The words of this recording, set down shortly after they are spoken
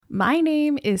My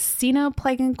name is Sina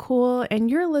Plegancool, and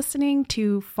you're listening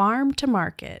to Farm to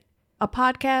Market, a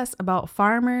podcast about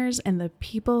farmers and the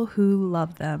people who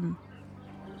love them.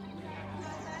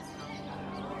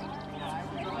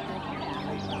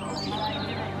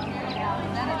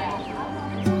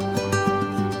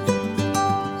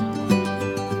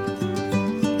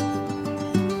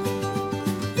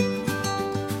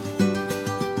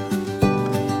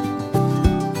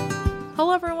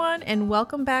 Hello, everyone, and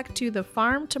welcome back to the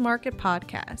Farm to Market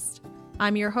podcast.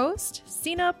 I'm your host,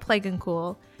 Sina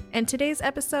Plegancool, and today's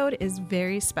episode is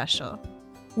very special.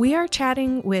 We are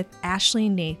chatting with Ashley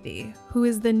Nathe, who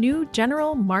is the new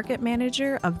General Market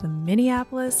Manager of the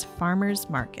Minneapolis Farmers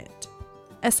Market.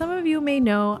 As some of you may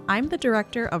know, I'm the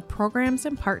Director of Programs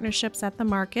and Partnerships at the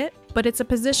market, but it's a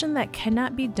position that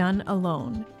cannot be done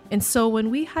alone. And so when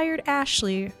we hired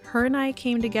Ashley, her and I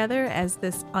came together as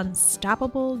this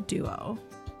unstoppable duo.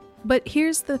 But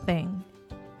here's the thing.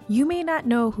 You may not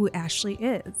know who Ashley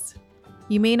is.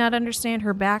 You may not understand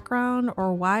her background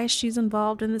or why she's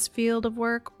involved in this field of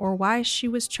work or why she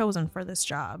was chosen for this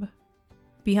job.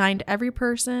 Behind every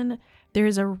person, there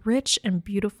is a rich and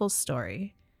beautiful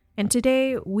story. And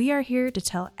today, we are here to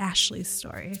tell Ashley's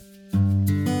story.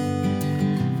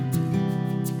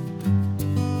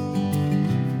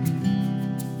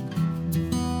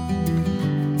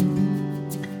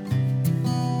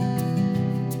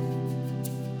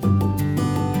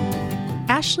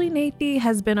 Ashley Nathe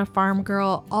has been a farm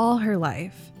girl all her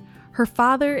life. Her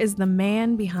father is the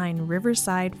man behind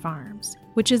Riverside Farms,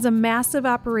 which is a massive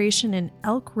operation in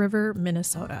Elk River,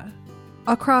 Minnesota.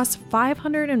 Across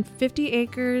 550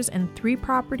 acres and 3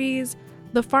 properties,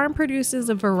 the farm produces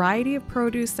a variety of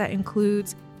produce that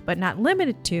includes, but not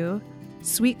limited to,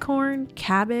 sweet corn,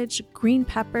 cabbage, green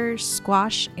peppers,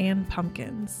 squash, and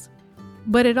pumpkins.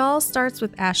 But it all starts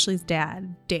with Ashley's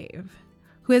dad, Dave,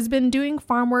 who has been doing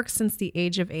farm work since the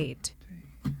age of 8.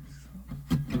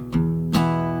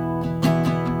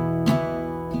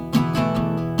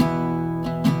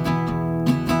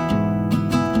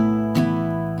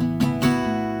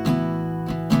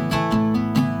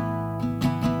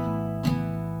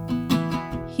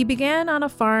 He began on a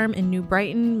farm in New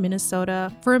Brighton,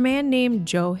 Minnesota, for a man named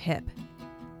Joe Hipp.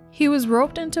 He was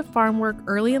roped into farm work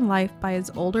early in life by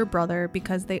his older brother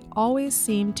because they always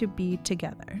seemed to be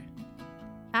together.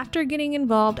 After getting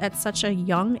involved at such a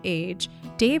young age,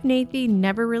 Dave Nathe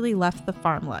never really left the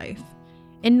farm life.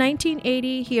 In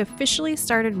 1980, he officially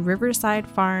started Riverside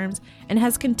Farms and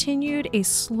has continued a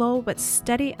slow but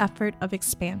steady effort of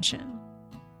expansion.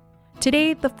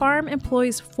 Today, the farm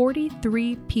employs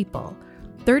 43 people,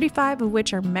 35 of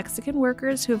which are Mexican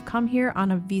workers who have come here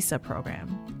on a visa program.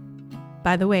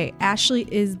 By the way, Ashley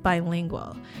is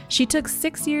bilingual. She took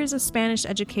 6 years of Spanish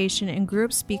education and grew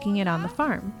up speaking it on the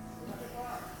farm.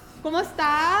 ¿Cómo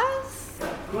estás?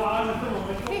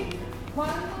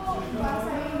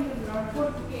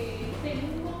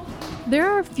 There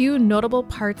are a few notable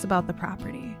parts about the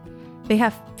property. They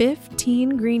have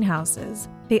 15 greenhouses,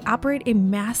 they operate a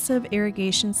massive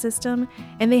irrigation system,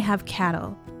 and they have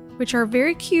cattle, which are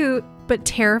very cute but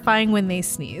terrifying when they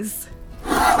sneeze.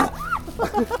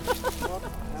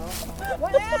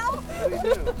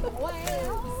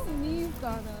 Sneezed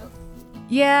on us.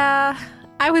 Yeah,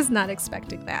 I was not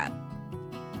expecting that.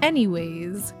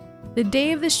 Anyways, the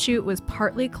day of the shoot was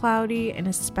partly cloudy and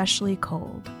especially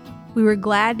cold. We were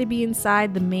glad to be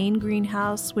inside the main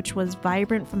greenhouse, which was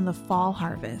vibrant from the fall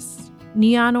harvest.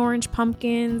 Neon orange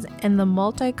pumpkins and the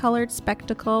multicolored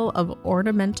spectacle of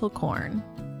ornamental corn.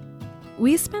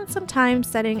 We spent some time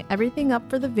setting everything up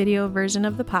for the video version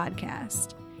of the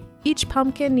podcast. Each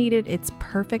pumpkin needed its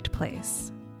perfect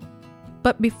place.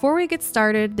 But before we get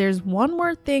started, there's one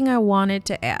more thing I wanted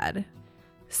to add.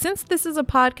 Since this is a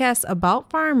podcast about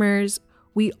farmers,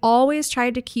 we always try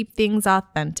to keep things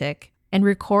authentic and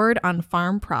record on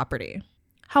farm property.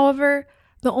 However,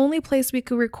 the only place we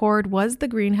could record was the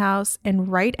greenhouse, and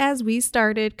right as we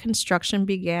started, construction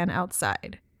began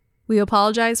outside. We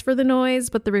apologize for the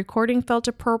noise, but the recording felt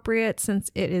appropriate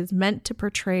since it is meant to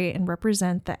portray and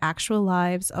represent the actual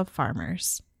lives of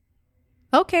farmers.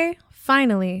 Okay,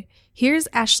 finally, here's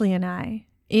Ashley and I.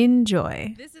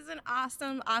 Enjoy. This is an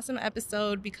awesome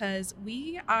episode because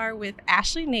we are with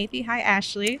Ashley Nathe. Hi,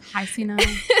 Ashley. Hi, Sina.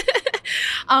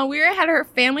 We're at her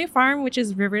family farm, which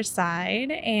is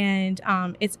Riverside, and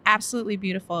it's absolutely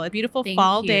beautiful. A beautiful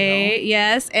fall day,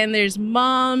 yes. And there's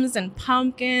mums and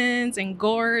pumpkins and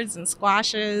gourds and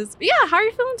squashes. But yeah, how are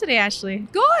you feeling today, Ashley?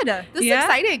 Good. This is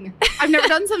exciting. I've never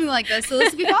done something like this, so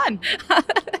this will be fun.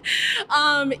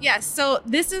 So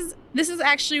this is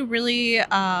actually really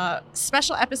a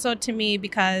special episode to me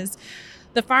because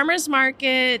The farmers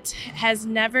market has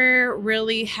never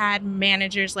really had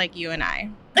managers like you and I.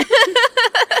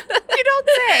 You don't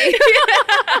say.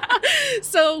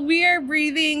 So we are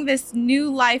breathing this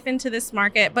new life into this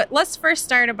market. But let's first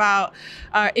start about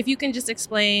if you can just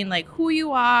explain like who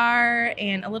you are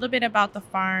and a little bit about the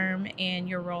farm and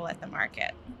your role at the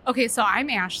market. Okay, so I'm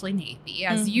Ashley Nathe,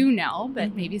 as you know,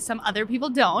 but maybe some other people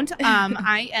don't.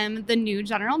 I am the new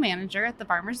general manager at the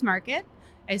farmers market.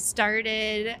 I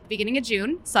started beginning of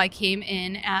June, so I came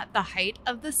in at the height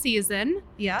of the season.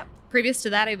 Yep. Previous to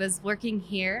that, I was working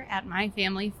here at my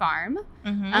family farm.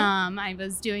 I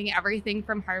was doing everything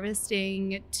from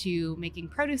harvesting to making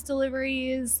produce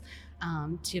deliveries,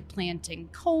 to planting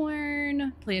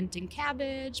corn, planting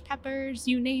cabbage, peppers,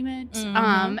 you name it.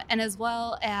 And as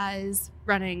well as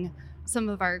running some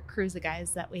of our cruiser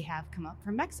guys that we have come up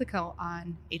from Mexico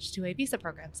on H-2A visa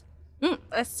programs.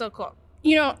 That's so cool.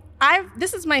 You know,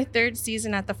 this is my third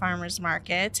season at the farmers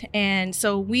market. And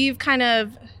so we've kind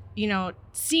of,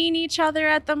 seen each other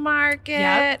at the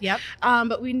market. Yep.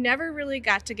 But we never really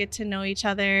got to get to know each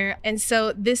other. And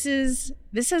so this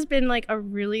has been like a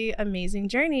really amazing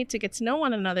journey to get to know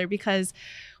one another, because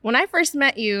when I first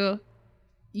met you,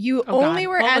 were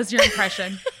What was your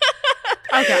impression?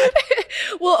 Okay.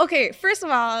 Well, okay, first of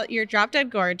all, you're drop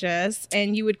dead gorgeous,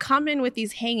 and you would come in with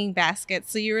these hanging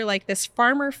baskets. So you were like this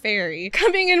farmer fairy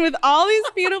coming in with all these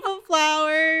beautiful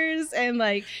flowers, and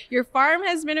like your farm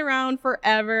has been around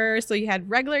forever. So you had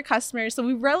regular customers. So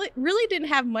we really didn't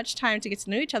have much time to get to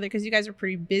know each other because you guys were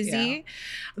pretty busy.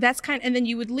 Yeah. And then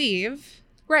you would leave.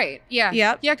 Right. Yeah.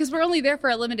 Yep. Yeah, because we're only there for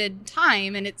a limited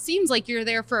time, and it seems like you're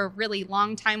there for a really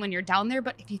long time when you're down there.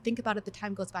 But if you think about it, the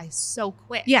time goes by so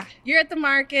quick. Yeah. You're at the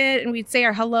market, and we'd say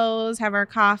our hellos, have our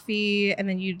coffee, and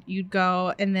then you'd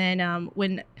go. And then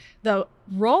when the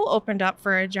role opened up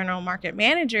for a general market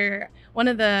manager, one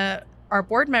of our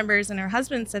board members and her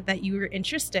husband said that you were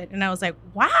interested, and I was like,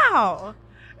 wow.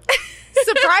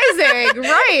 Surprising,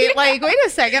 right? Yeah. Like, wait a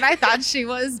second, I thought she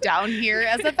was down here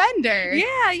as a vendor.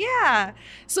 Yeah.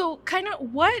 So kind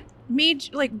of what made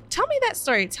you, like, tell me that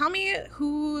story. Tell me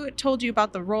who told you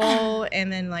about the role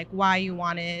and then like why you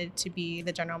wanted to be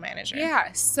the general manager.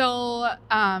 Yeah, so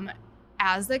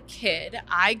as a kid,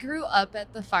 I grew up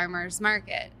at the farmers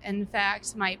market. In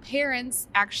fact, my parents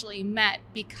actually met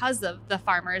because of the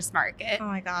farmers market. Oh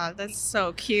my God, that's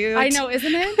so cute. I know,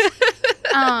 isn't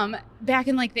it? Back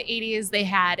in like the 80s, they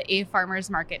had a farmers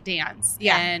market dance.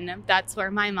 Yeah. And that's where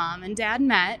my mom and dad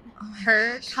met. Oh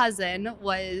Her cousin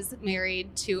was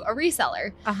married to a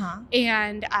reseller.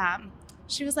 And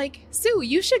she was like, Sue,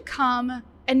 you should come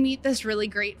and meet this really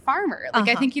great farmer. Like,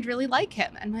 I think you'd really like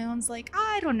him. And my mom's like,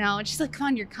 I don't know. And she's like, come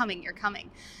on, you're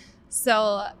coming.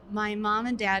 So my mom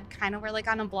and dad kind of were like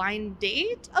on a blind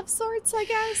date of sorts, I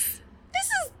guess.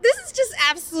 This is just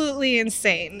absolutely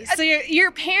insane. So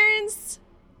your parents,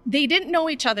 they didn't know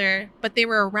each other, but they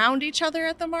were around each other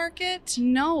at the market?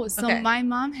 No. So my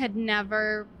mom had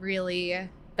never really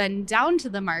been down to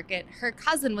the market. Her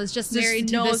cousin was just married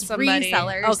to this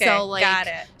reseller. Okay, so like got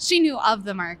it. She knew of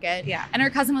the market. Yeah. And her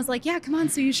cousin was like, yeah, come on,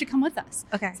 so you should come with us.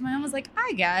 Okay. So my mom was like,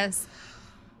 I guess.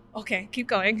 Okay, keep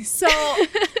going. So,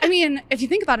 I mean, if you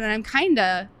think about it, I'm kind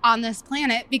of on this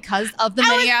planet because of the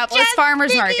Minneapolis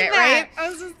farmers market, right? I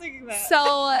was just thinking that.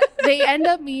 So they end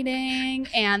up meeting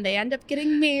and they end up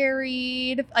getting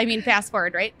married. I mean, fast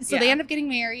forward, right? So they end up getting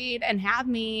married and have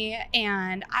me,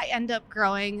 and I end up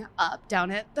growing up down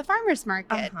at the farmers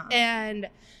market. And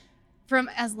from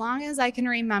as long as I can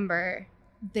remember,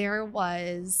 there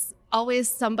was always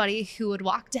somebody who would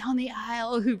walk down the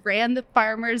aisle who ran the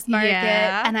farmers market.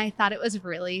 Yeah. And I thought it was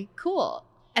really cool.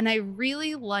 And I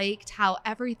really liked how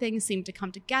everything seemed to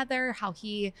come together, how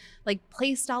he like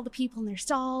placed all the people in their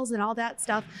stalls and all that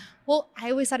stuff. Well,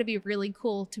 I always thought it'd be really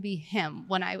cool to be him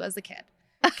when I was a kid.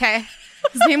 Okay.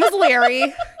 His name was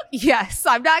Larry. Yes,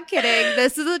 I'm not kidding.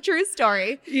 This is a true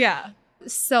story. Yeah.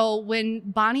 So when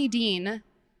Bonnie Dean,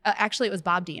 actually it was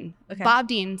Bob Dean. Okay. Bob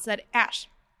Dean said, Ash,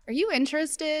 are you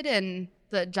interested in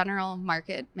the general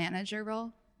market manager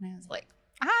role? And I was like,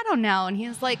 I don't know. And he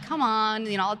was like, come on,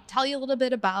 I'll tell you a little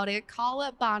bit about it. Call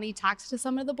up Bonnie, talk to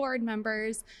some of the board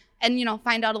members, and,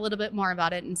 find out a little bit more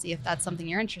about it and see if that's something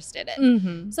you're interested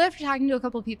in. So after talking to a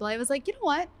couple of people, I was like, you know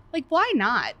what? Like, why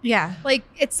not? Yeah. Like,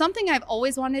 it's something I've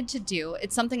always wanted to do.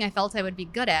 It's something I felt I would be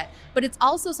good at, but it's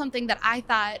also something that I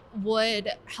thought would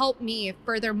help me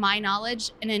further my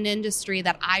knowledge in an industry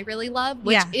that I really love,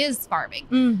 which is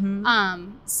farming.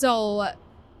 So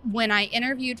when I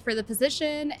interviewed for the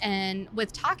position and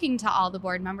with talking to all the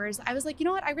board members, I was like, you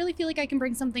know what? I really feel like I can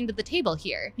bring something to the table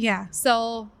here. Yeah.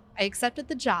 So I accepted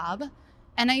the job.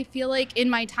 And I feel like in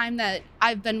my time that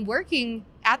I've been working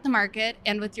at the market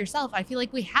and with yourself, I feel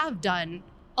like we have done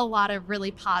a lot of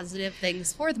really positive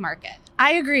things for the market.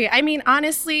 I agree. I mean,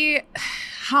 honestly,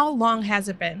 how long has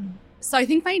it been? So I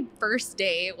think my first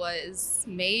day was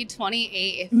May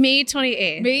 28th. May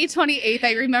 28th. May 28th.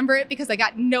 I remember it because I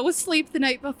got no sleep the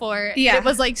night before. Yeah. It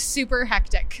was like super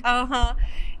hectic. Uh-huh.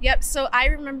 Yep. So I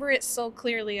remember it so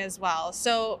clearly as well.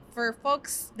 So for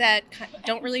folks that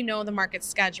don't really know the market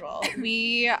schedule,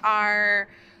 we are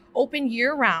open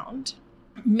year round.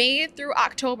 May through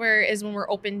October is when we're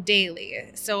open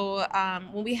daily. So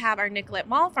when we have our Nicollet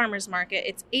Mall Farmers Market,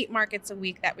 it's 8 markets a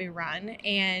week that we run.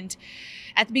 And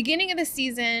at the beginning of the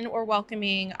season, we're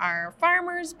welcoming our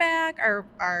farmers back,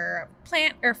 our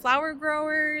plant or flower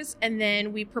growers, and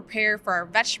then we prepare for our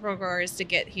vegetable growers to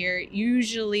get here,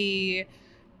 usually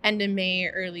end of May,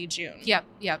 early June. Yep.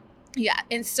 Yeah.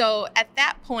 And so at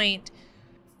that point,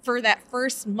 for that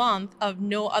first month of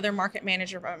no other market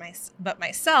manager but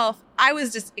myself, I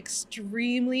was just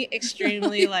extremely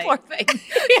like, poor thing.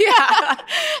 Yeah.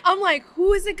 I'm like,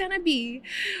 who is it going to be?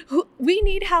 We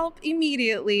need help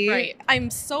immediately. Right. I'm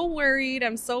so worried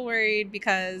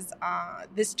because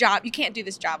this job, you can't do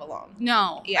this job alone.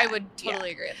 No, Yeah. I would totally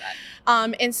agree with that.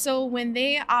 And so when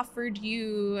they offered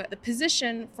you the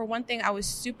position, for one thing, I was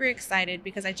super excited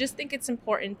because I just think it's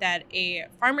important that a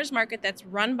farmer's market that's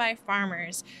run by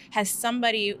farmers has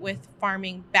somebody with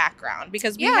farming background,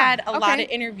 because we had a lot of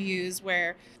interviews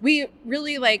where we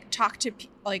really talked to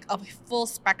a full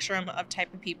spectrum of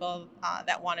type of people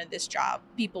that wanted this job.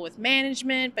 People with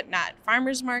management, but not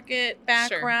farmer's market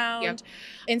background. Sure. Yep.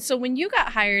 And so when you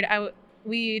got hired,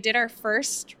 we did our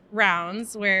first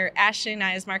rounds where Ashley and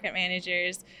I, as market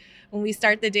managers, when we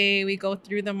start the day, we go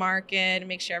through the market and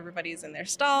make sure everybody's in their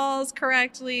stalls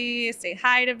correctly, say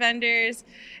hi to vendors.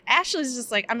 Ashley's just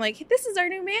like, I'm like, this is our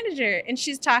new manager. And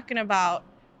she's talking about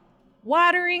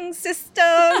watering systems.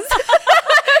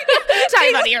 We're talking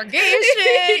about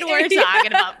irrigation. We're talking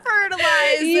about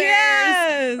fertilizers.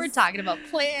 Yes. We're talking about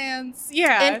plants.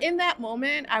 Yeah. And in that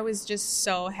moment, I was just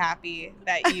so happy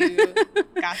that you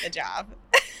got the job.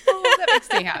 Oh, that makes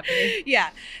me happy. Yeah.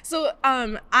 So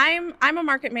I'm a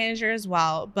market manager as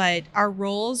well, but our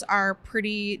roles are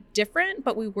pretty different,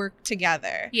 but we work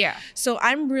together. Yeah. So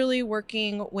I'm really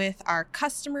working with our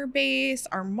customer base,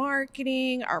 our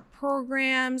marketing, our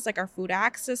programs, like our food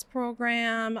access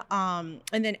program. And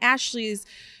then Ashley's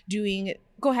doing,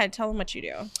 go ahead, tell them what you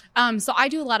do. So I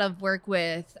do a lot of work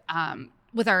with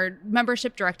our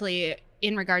membership directly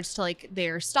in regards to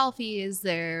their stall fees,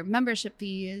 their membership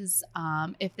fees,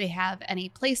 if they have any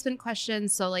placement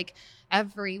questions. So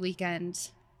every weekend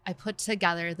I put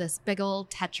together this big old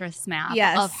Tetris map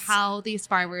of how these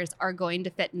farmers are going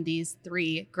to fit in these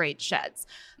 3 great sheds.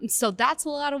 So that's a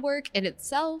lot of work in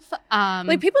itself.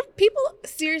 People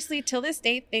seriously till this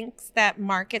day thinks that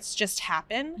markets just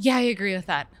happen. Yeah, I agree with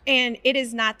that. And it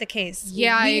is not the case.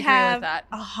 Yeah, I agree with that.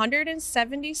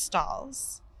 170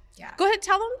 stalls. Yeah. Go ahead,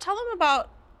 tell them about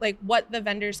what the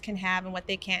vendors can have and what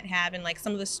they can't have, and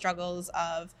some of the struggles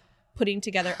of putting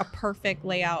together a perfect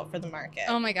layout for the market.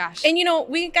 Oh my gosh. And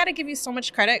we got to give you so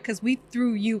much credit because we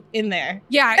threw you in there.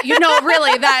 Yeah,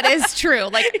 really, that is true.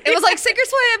 It was sink or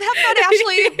swim, have fun,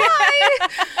 Ashley.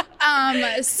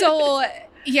 Bye. So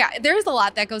yeah, there's a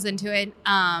lot that goes into it.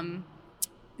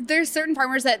 There's certain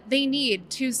farmers that they need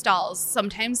 2 stalls,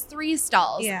 sometimes 3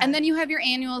 stalls. Yeah. And then you have your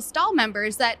annual stall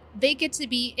members that they get to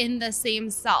be in the same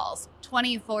stalls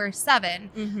 24/7.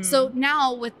 Mm-hmm. So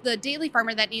now with the daily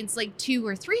farmer that needs 2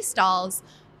 or 3 stalls,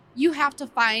 you have to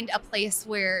find a place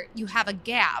where you have a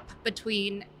gap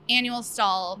between annual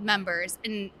stall members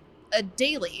and a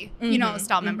daily,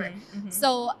 stall member. Mm-hmm.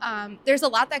 So there's a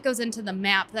lot that goes into the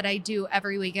map that I do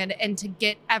every weekend, and to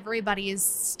get everybody's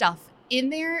stuff in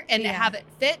there and have it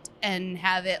fit and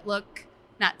have it look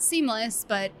not seamless,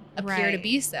 but appear to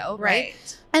be so. Right.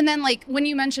 And then when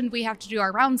you mentioned we have to do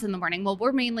our rounds in the morning, well,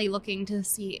 we're mainly looking to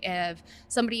see if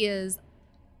somebody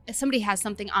has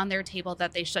something on their table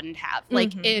that they shouldn't have.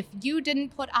 If you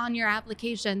didn't put on your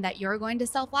application that you're going to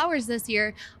sell flowers this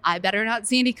year, I better not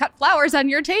see any cut flowers on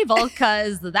your table,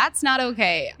 because that's not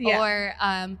okay. Yeah.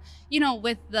 Or,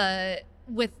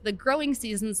 with the growing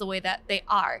seasons the way that they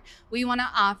are, we want to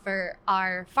offer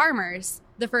our farmers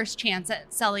the first chance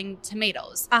at selling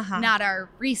tomatoes, not our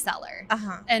reseller.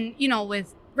 And,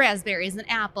 with raspberries and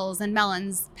apples and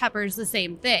melons, peppers, the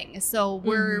same thing. So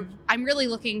I'm really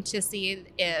looking to see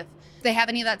if they have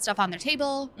any of that stuff on their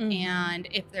table, and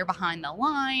if they're behind the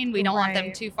line, we don't want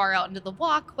them too far out into the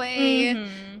walkway.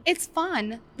 It's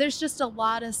fun. There's just a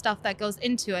lot of stuff that goes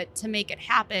into it to make it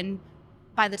happen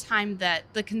by the time that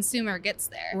the consumer gets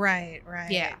there. Right.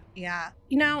 Yeah.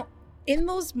 In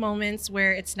those moments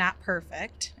where it's not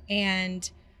perfect and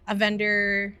a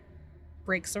vendor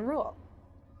breaks a rule.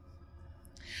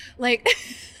 Like,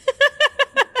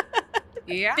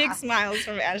 yeah, big smiles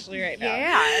from Ashley right now.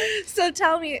 Yeah. So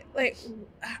tell me, like,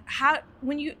 how,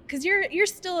 when you, because you're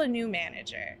still a new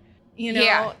manager, you know,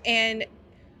 Yeah. and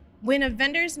when a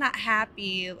vendor's not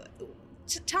happy,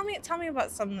 tell me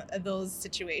about some of those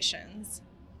situations.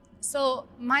 So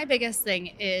my biggest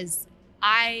thing is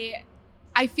I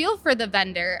feel for the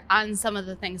vendor on some of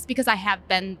the things because I have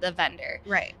been the vendor.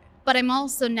 Right. But I'm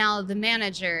also now the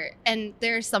manager, and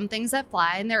there are some things that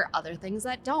fly and there are other things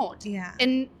that don't. Yeah.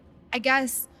 And I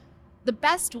guess the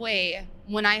best way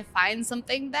when I find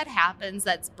something that happens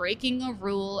that's breaking a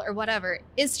rule or whatever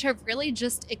is to really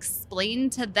just explain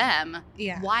to them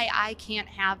why I can't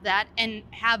have that and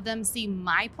have them see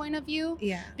my point of view.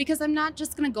 Yeah. Because I'm not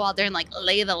just going to go out there and like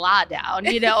lay the law down,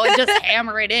 you know, and just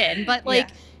hammer it in. But like,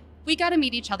 we got to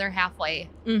meet each other halfway.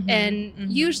 And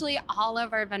usually all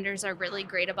of our vendors are really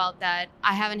great about that.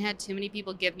 I haven't had too many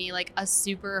people give me like a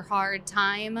super hard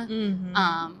time.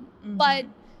 But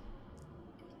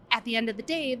at the end of the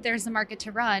day, there's a market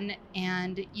to run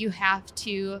and you have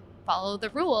to follow the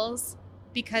rules,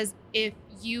 because if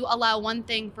you allow one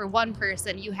thing for one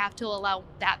person, you have to allow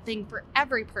that thing for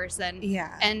every person.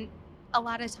 Yeah. And a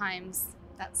lot of times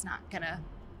that's not gonna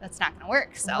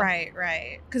work. So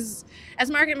Right. Because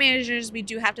as market managers, we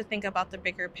do have to think about the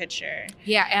bigger picture.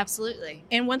 Yeah, absolutely.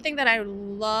 And one thing that I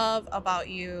love about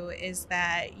you is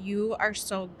that you are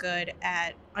so good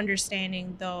at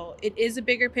understanding, though it is a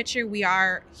bigger picture. We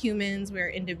are humans, we're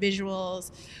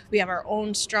individuals, we have our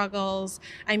own struggles.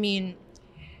 I mean,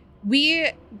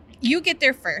 you get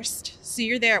there first. So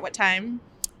you're there at what time?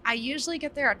 I usually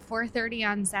get there at 4:30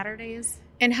 on Saturdays.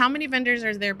 And how many vendors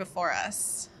are there before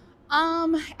us?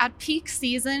 At peak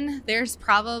season, there's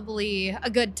probably a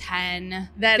good 10,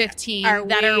 that 15 are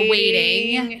that are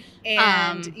waiting.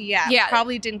 And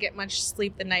probably didn't get much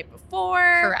sleep the night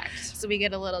before. Correct. So we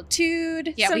get a little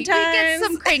tood Yeah, we sometimes. get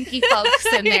some cranky folks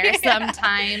in there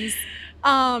sometimes.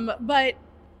 But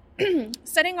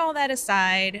setting all that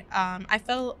aside, I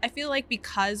feel like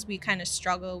because we kind of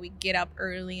struggle, we get up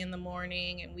early in the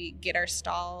morning and we get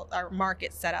our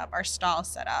market set up, our stall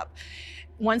set up.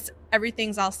 Once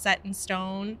everything's all set in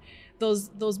stone,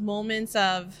 those moments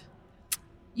of,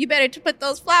 you better to put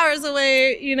those flowers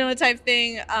away, you know, type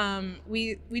thing.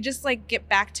 We just like get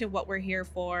back to what we're here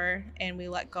for, and we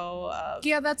let go of.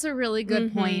 Yeah, that's a really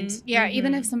good point. Yeah,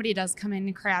 even if somebody does come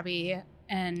in crabby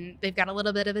and they've got a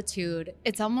little bit of a tood,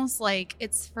 it's almost like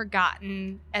it's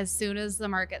forgotten as soon as the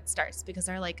market starts, because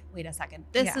they're like, wait a second,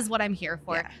 this is what I'm here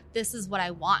for. Yeah. This is what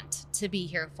I want to be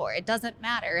here for. It doesn't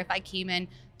matter if I came in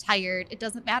tired. It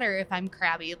doesn't matter if I'm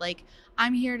crabby. Like,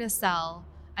 I'm here to sell.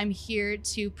 I'm here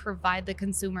to provide the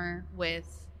consumer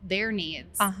with their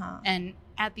needs. And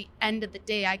at the end of the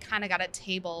day, I kind of got to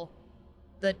table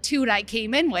the tood I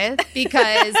came in with,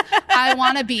 because I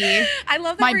want to be I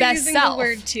love that my we're best using self. The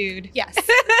word tood. Yes.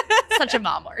 Such a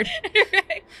mom word.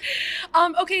 Right.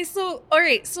 Okay, so all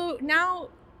right, so now,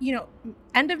 you know,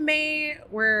 end of May,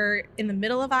 we're in the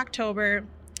middle of October.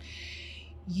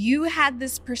 You had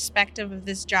this perspective of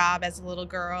this job as a little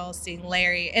girl, seeing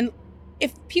Larry. And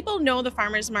if people know the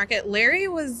farmers market, Larry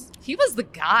was... He was the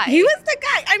guy. He was the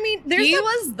guy. I mean, he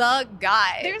was the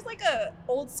guy. There's like a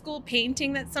old school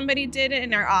painting that somebody did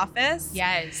in our office.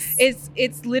 Yes.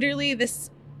 It's literally this,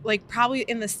 like, probably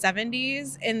in the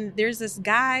 70s. And there's this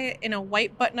guy in a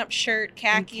white button-up shirt,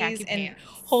 khakis, and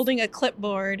holding a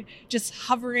clipboard, just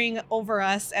hovering over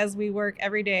us as we work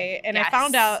every day. And I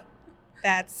found out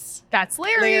that's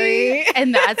Larry.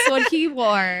 And that's what he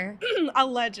wore. A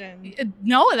legend.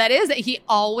 No, that is it. He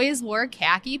always wore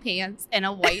khaki pants and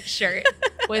a white shirt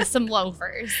with some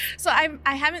loafers. So I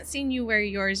haven't seen you wear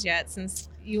yours yet since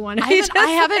you wanted I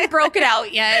haven't broken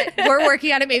out yet. We're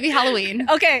working on it, maybe Halloween.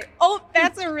 Okay. Oh,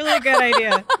 that's a really good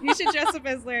idea. You should dress up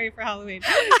as Larry for Halloween.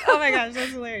 Oh my gosh,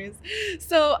 that's hilarious.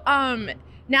 So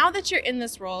now that you're in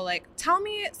this role, like, tell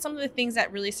me some of the things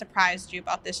that really surprised you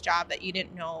about this job that you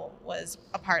didn't know was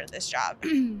a part of this job.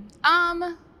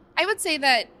 I would say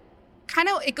that kind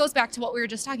of it goes back to what we were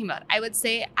just talking about. I would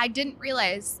say I didn't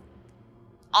realize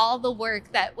all the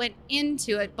work that went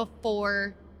into it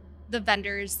before the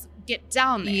vendors get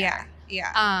down there.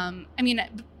 Yeah. I mean,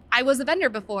 I was a vendor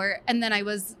before, and then I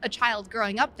was a child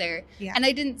growing up there, and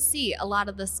I didn't see a lot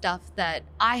of the stuff that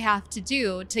I have to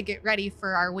do to get ready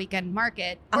for our weekend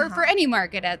market, or for any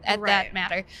market at that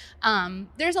matter.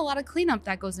 There's a lot of cleanup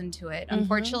that goes into it.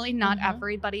 Unfortunately, not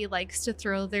everybody likes to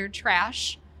throw their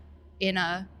trash in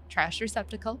a trash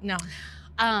receptacle. No.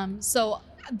 So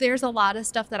there's a lot of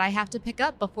stuff that I have to pick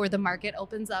up before the market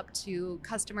opens up to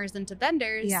customers and to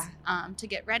vendors to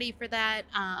get ready for that.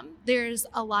 There's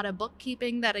a lot of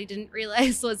bookkeeping that I didn't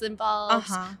realize was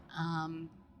involved.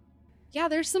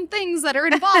 There's some things that are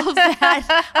involved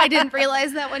that I didn't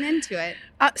realize that went into it.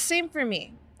 Same for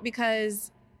me,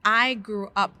 because I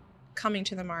grew up coming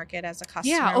to the market as a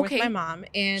customer with my mom.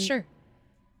 And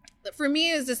for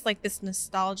me, it was just like this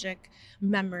nostalgic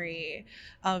memory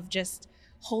of just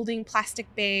holding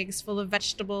plastic bags full of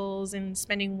vegetables and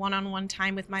spending one-on-one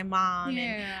time with my mom.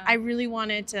 And I really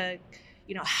wanted to,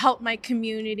 help my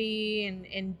community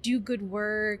and do good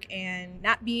work and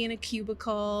not be in a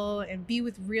cubicle and be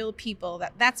with real people.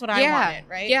 That's what I wanted,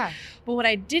 right? Yeah. But what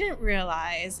I didn't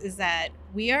realize is that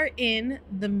we are in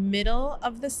the middle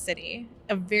of the city,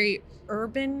 a very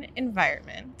urban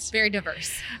environment. Very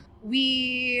diverse.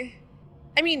 The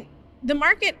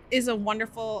market is a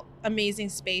wonderful, amazing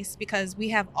space because we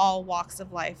have all walks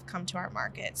of life come to our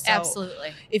market. So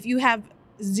absolutely. If you have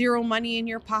zero money in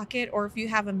your pocket, or if you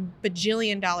have $1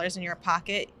 bajillion in your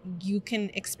pocket, you can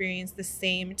experience the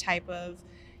same type of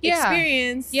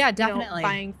experience. Yeah, definitely.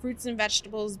 Buying fruits and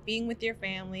vegetables, being with your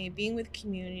family, being with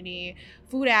community,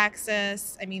 food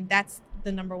access. That's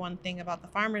the number one thing about the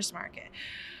farmers market.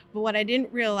 But what I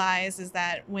didn't realize is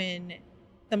that when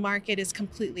the market is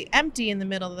completely empty in the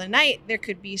middle of the night, there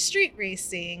could be street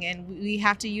racing, and we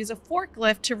have to use a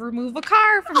forklift to remove a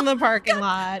car from the parking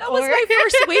lot. That was my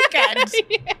first weekend.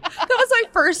 That was my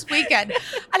first weekend. And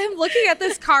I'm looking at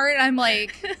this car and I'm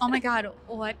like, oh my God,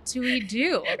 what do we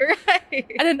do? Right.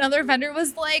 And another vendor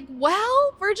was like,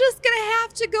 well, we're just going to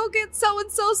have to go get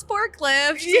so-and-so's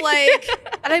forklift.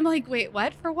 And I'm like, wait,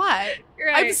 what? For what?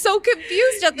 Right. I'm so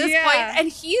confused at this point. And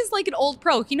he's like an old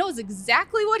pro. He knows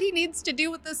exactly what he needs to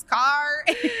do with this car.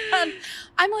 And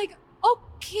I'm like,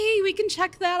 okay, we can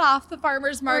check that off the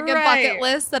farmer's market bucket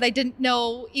list that I didn't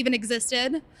know even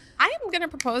existed. I am going to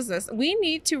propose this. We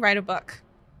need to write a book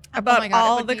about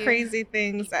all the crazy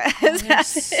things. There's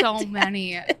so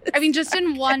many. Just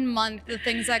in 1 month, the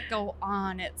things that go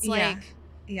on, it's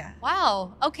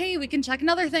wow, okay, we can check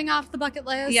another thing off the bucket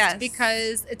list. Yes.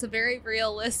 Because it's a very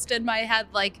real list in my head.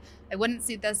 Like, I wouldn't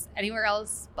see this anywhere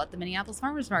else but the Minneapolis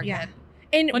Farmers Market. Yeah.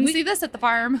 And wouldn't see this at the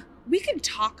farm. We can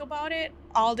talk about it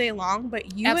all day long,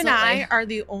 but you and I are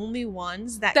the only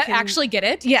ones that can actually get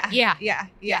it. Yeah.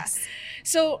 Yes.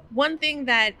 So one thing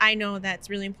that I know that's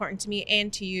really important to me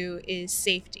and to you is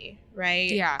safety,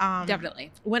 right? Yeah,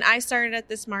 definitely. When I started at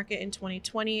this market in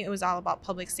 2020, it was all about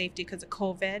public safety because of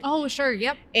COVID. Oh, sure.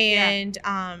 Yep. And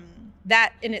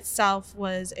that in itself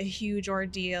was a huge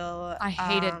ordeal. I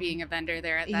hated being a vendor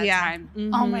there at that time.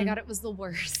 Mm-hmm. Oh my God, it was the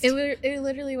worst. It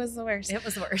literally was the worst. It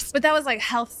was the worst. But that was like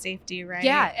health safety, right?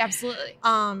 Yeah, absolutely.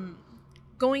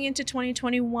 Going into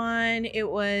 2021, it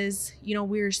was, we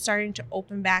were starting to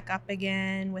open back up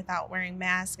again without wearing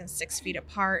masks and 6 feet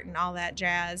apart and all that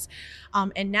jazz.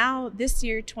 And now this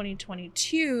year,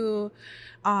 2022,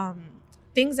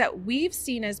 things that we've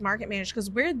seen as market managers, because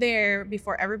we're there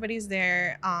before everybody's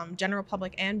there, general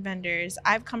public and vendors,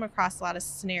 I've come across a lot of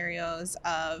scenarios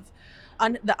of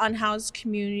the unhoused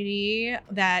community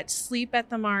that sleep at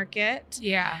the market.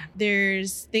 Yeah.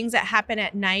 There's things that happen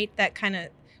at night that kind of,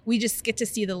 we just get to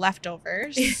see the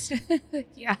leftovers.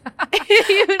 Yeah.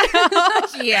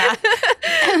 Yeah.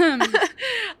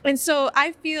 And so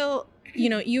I feel,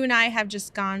 you and I have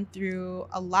just gone through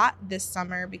a lot this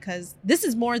summer because this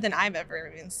is more than I've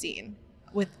ever even seen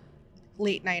with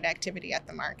late night activity at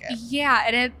the market. Yeah.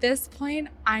 And at this point,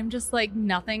 I'm just like,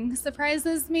 nothing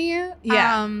surprises me.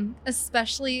 Yeah.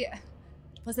 Especially,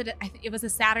 it was a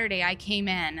Saturday I came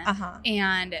in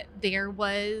and there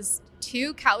was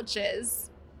 2 couches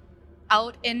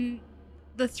out in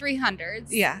the 300s.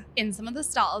 Yeah. In some of the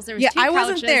stalls. There was 2 couches. I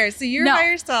wasn't there. So you're by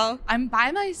yourself. I'm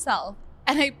by myself.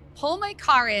 And I pull my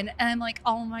car in and I'm like,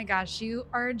 oh my gosh, you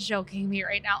are joking me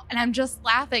right now. And I'm just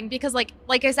laughing because like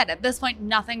I said, at this point,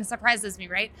 nothing surprises me,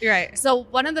 right? Right. So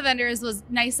one of the vendors was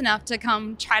nice enough to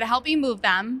come try to help me move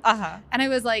them. And I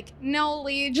was like, no,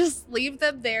 Lee, just leave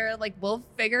them there. Like, we'll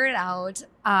figure it out.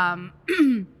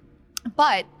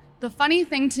 But the funny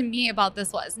thing to me about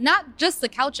this was not just the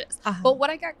couches, but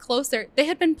when I got closer, they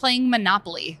had been playing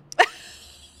Monopoly.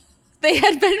 They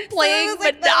had been playing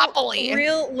Monopoly. Like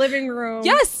real living room.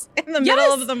 Yes. In the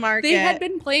middle of the market. They had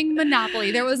been playing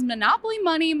Monopoly. There was Monopoly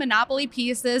money, Monopoly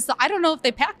pieces. So I don't know if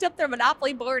they packed up their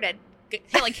Monopoly board and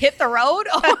hit the road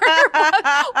or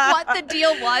what the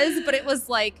deal was, but it was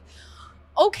like,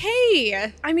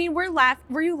 okay.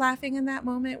 Were you laughing in that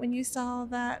moment when you saw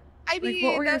that? What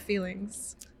were your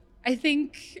feelings? I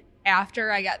think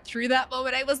after I got through that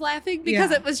moment, I was laughing because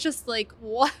it was just like,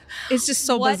 what? It's just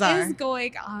so bizarre. What is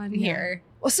going on here?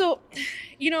 Well, so,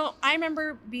 I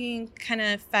remember being kind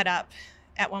of fed up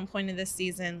at one point in this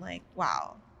season, like,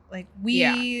 wow, like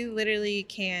we literally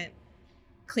can't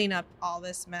clean up all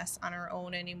this mess on our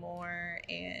own anymore.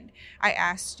 And I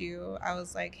asked you, I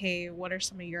was like, hey, what are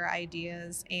some of your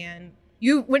ideas? And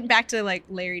you went back to like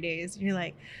Larry days. And you're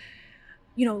like,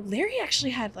 Larry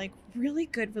actually had like really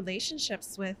good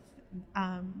relationships with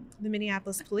the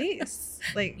Minneapolis police.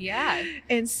 Like, yeah.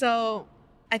 And so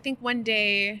I think one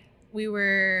day we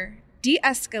were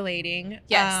de-escalating.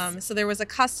 Yes. So there was a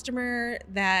customer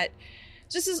that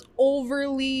just is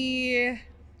overly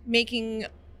making,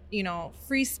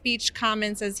 free speech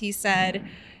comments, as he said,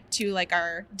 to like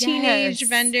our teenage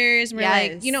vendors. And we're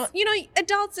like,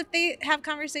 adults, if they have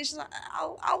conversations,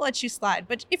 I'll let you slide.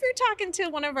 But if you're talking to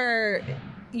one of our,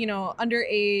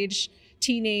 underage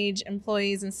teenage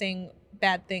employees and saying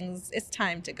bad things, it's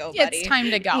time to go, buddy. It's time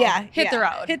to go. Yeah. Hit the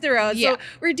road. Hit the road. Yeah. So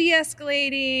we're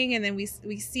de-escalating, and then we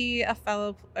see a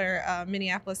fellow or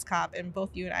Minneapolis cop, and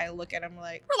both you and I look at him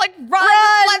like, we're like,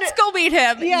 run! Let's go meet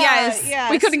him. Yeah,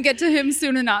 Yes. We couldn't get to him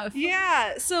soon enough.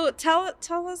 Yeah. So tell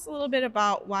us a little bit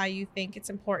about why you think it's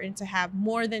important to have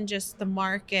more than just the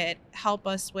market help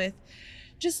us with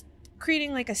just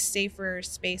creating like a safer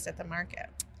space at the market.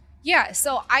 Yeah,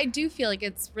 so I do feel like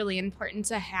it's really important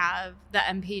to have the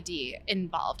MPD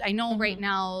involved. I know right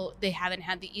now they haven't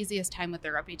had the easiest time with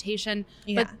their reputation,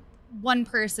 but one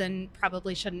person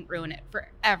probably shouldn't ruin it for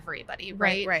everybody,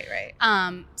 right? Right.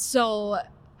 So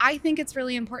I think it's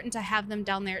really important to have them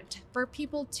down there for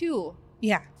people to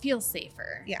feel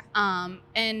safer. Yeah.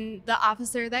 And the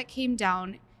officer that came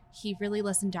down, he really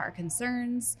listened to our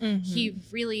concerns. He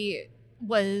really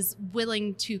was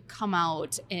willing to come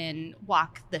out and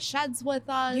walk the sheds with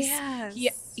us.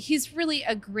 Yes. He's really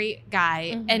a great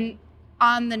guy. And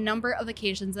on the number of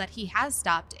occasions that he has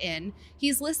stopped in,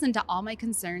 he's listened to all my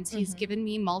concerns. He's given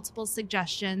me multiple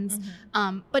suggestions.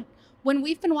 But when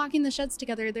we've been walking the sheds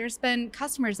together, there's been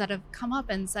customers that have come up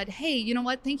and said, hey, you know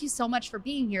what? Thank you so much for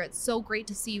being here. It's so great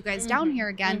to see you guys down here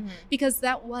again, because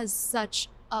that was such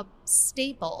a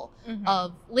staple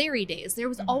of Larry days. There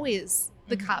was always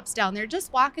the cops down there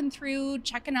just walking through,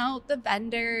 checking out the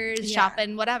vendors,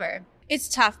 shopping, whatever. It's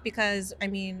tough because,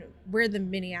 we're the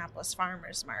Minneapolis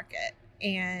farmers market,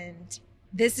 and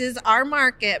this is our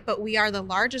market, but we are the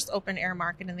largest open air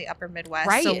market in the upper Midwest.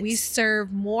 Right. So we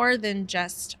serve more than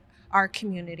just our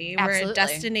community. Absolutely. We're a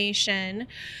destination.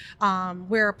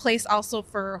 We're a place also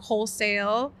for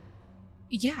wholesale.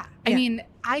 Yeah.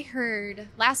 I heard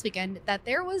last weekend that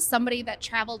there was somebody that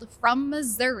traveled from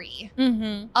Missouri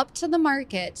up to the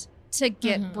market to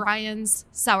get Brian's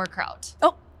sauerkraut.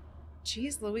 Oh,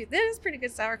 geez, Louise, that is pretty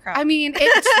good sauerkraut.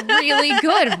 It's really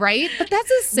good, right? But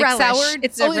that's a 6 relish. hour.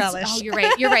 It's a relish. Oh, you're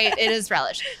right. You're right. It is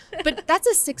relish. But that's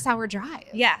a 6 hour drive.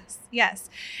 Yes.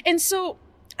 And so,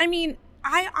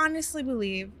 I honestly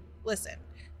believe, listen,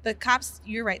 the cops,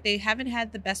 you're right, they haven't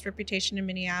had the best reputation in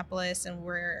Minneapolis, and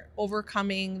we're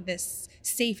overcoming this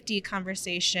safety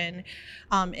conversation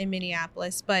in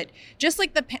Minneapolis. But just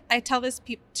like I tell this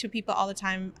to people all the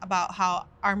time about how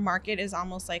our market is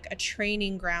almost like a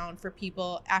training ground for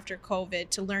people after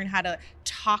COVID to learn how to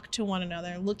talk to one another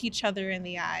and look each other in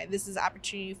the eye. This is an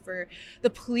opportunity for the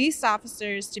police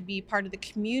officers to be part of the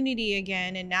community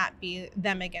again and not be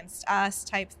them against us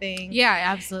type thing. Yeah,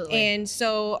 absolutely. And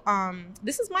so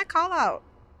this is my call out.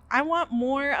 I want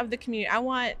more of the community. I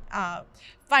want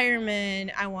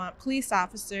firemen. I want police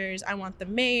officers. I want the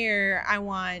mayor. I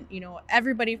want,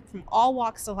 everybody from all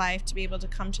walks of life to be able to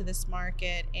come to this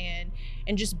market and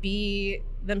just be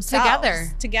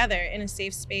themselves together in a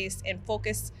safe space and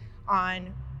focus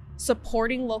on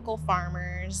supporting local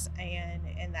farmers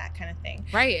and that kind of thing.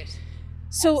 Right.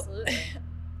 So absolutely.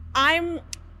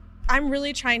 I'm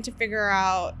really trying to figure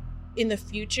out in the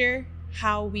future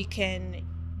how we can,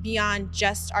 beyond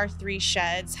just our 3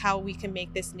 sheds, how we can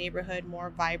make this neighborhood more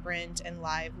vibrant and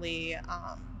lively,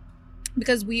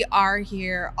 because we are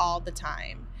here all the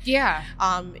time. Yeah.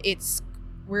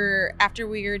 After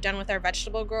we're done with our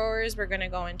vegetable growers, we're going to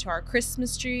go into our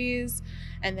Christmas trees,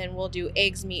 and then we'll do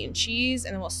eggs, meat, and cheese,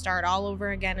 and then we'll start all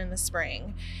over again in the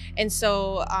spring. And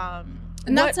so,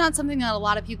 and that's not something that a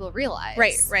lot of people realize.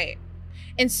 Right.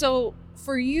 And so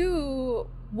for you,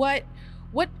 what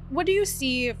do you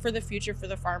see for the future for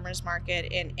the farmers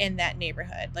market in that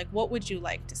neighborhood? Like, what would you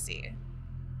like to see?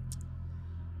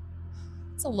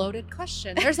 It's a loaded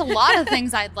question. There's a lot of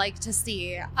things I'd like to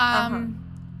see.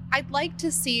 I'd like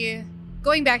to see,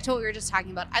 going back to what we were just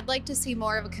talking about, I'd like to see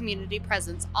more of a community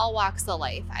presence, all walks of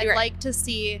life. I'd like to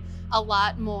see a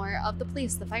lot more of the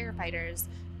police, the firefighters,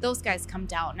 those guys come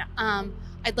down.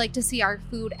 I'd like to see our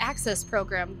food access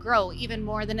program grow even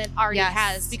more than it already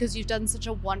has, because you've done such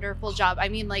a wonderful job. I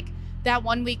mean, like that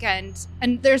one weekend,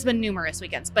 and there's been numerous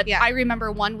weekends, but I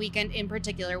remember one weekend in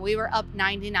particular, we were up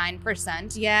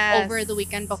 99% over the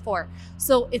weekend before.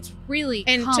 So it's really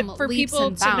for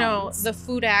people to know, the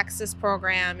food access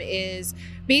program is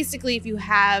basically if you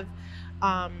have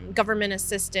government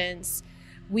assistance,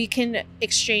 we can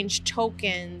exchange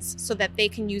tokens so that they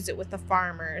can use it with the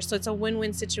farmers. So it's a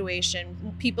win-win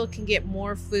situation. People can get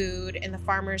more food and the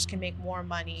farmers can make more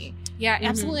money. Yeah,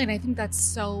 absolutely. And I think that's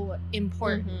so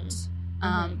important.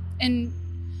 And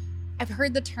I've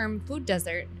heard the term food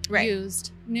desert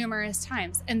used numerous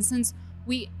times. And since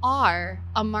we are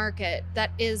a market that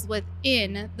is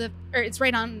within it's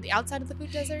right on the outside of the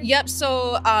food desert? Yep.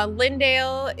 So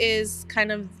Lindale is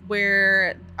kind of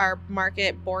where our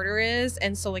market border is.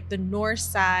 And so like the north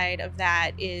side of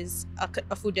that is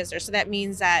a food desert. So that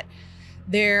means that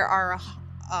there are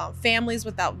families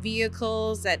without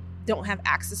vehicles that don't have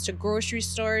access to grocery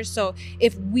stores. So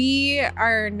if we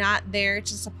are not there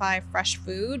to supply fresh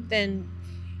food, then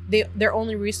their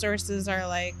only resources are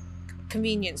like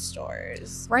convenience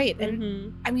stores. Right.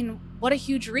 And I mean, what a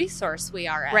huge resource we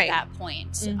are at that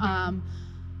point.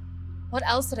 What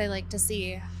else would I like to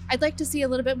see? I'd like to see a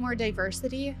little bit more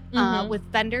diversity with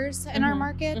vendors in our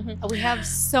market. We have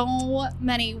so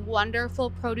many wonderful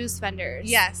produce vendors.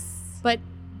 Yes. But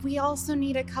we also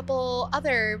need a couple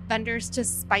other vendors to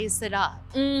spice it up.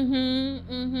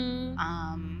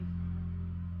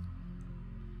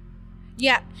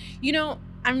 Yeah. You know,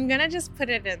 I'm going to just put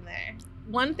it in there.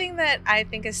 One thing that I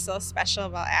think is so special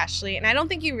about Ashley, and I don't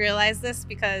think you realize this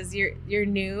because you're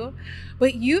new,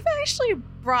 but you've actually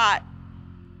brought,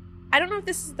 I don't know if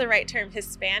this is the right term,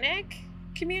 Hispanic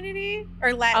community or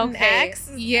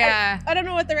Latinx. Yeah. I don't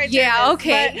know what the right term is. Yeah,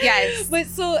 okay. Yes. But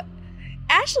so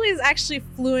Ashley is actually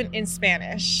fluent in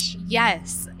Spanish.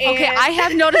 Yes. Okay, I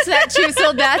have noticed that too.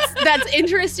 So that's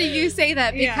interesting you say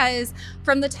that, because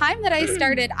from the time that I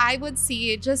started, I would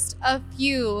see just a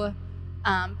few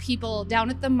people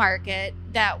down at the market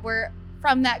that were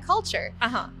from that culture.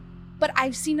 But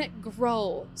I've seen it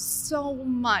grow so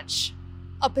much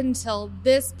up until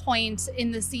this point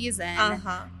in the season.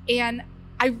 And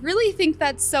I really think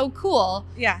that's so cool.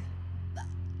 Yeah.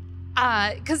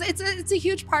 Because it's a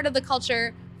huge part of the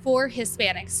culture for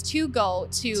Hispanics to go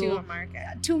to a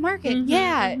market.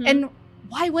 And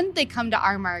why wouldn't they come to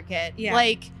our market? Yeah.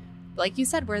 Like you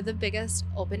said, we're the biggest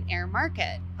open air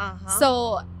market.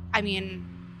 So I mean,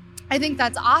 I think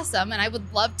that's awesome, and I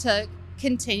would love to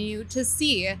continue to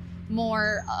see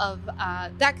more of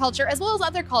that culture as well as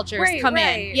other cultures come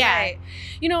in. Yeah. Right.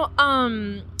 You know,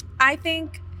 I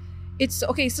think it's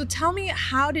okay. So tell me,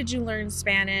 how did you learn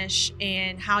Spanish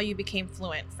and how you became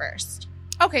fluent first?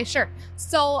 Okay, sure.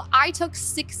 So I took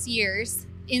 6 years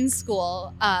in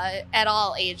school at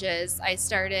all ages. I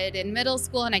started in middle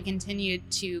school and I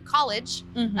continued to college.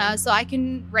 So I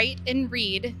can write and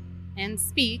read and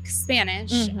speak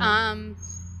Spanish.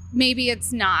 Maybe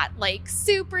it's not like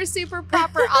super, super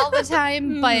proper all the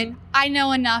time, but I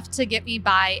know enough to get me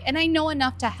by, and I know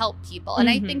enough to help people. And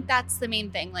I think that's the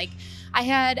main thing. Like I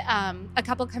had a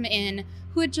couple come in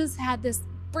who had just had this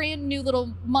brand new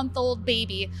little month-old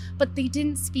baby, but they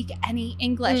didn't speak any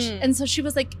English. And so she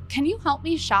was like, can you help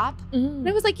me shop? And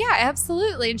I was like, yeah,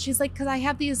 absolutely. And she's like, because I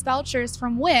have these vouchers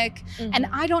from WIC and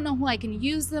I don't know who I can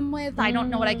use them with. I don't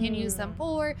know what I can use them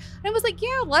for. And I was like,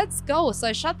 yeah, let's go. So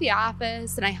I shut the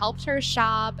office and I helped her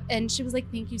shop. And she was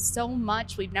like, thank you so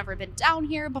much. We've never been down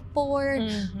here before.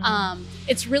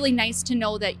 It's really nice to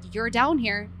know that you're down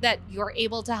here, that you're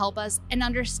able to help us and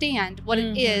understand what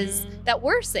it is that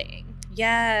we're saying.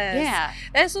 Yes. Yeah.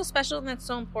 That is so special and that's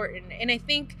so important. And I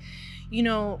think, you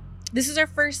know, this is our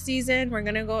first season. We're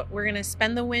going to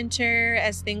spend the winter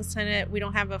as things we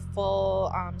don't have a full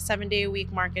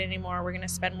 7-day-a-week market anymore. We're going to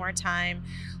spend more time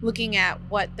looking at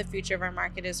what the future of our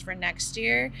market is for next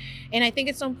year. And I think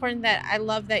it's so important that I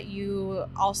love that you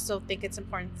also think it's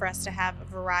important for us to have a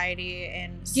variety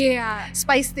and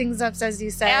spice things up, as you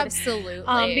said.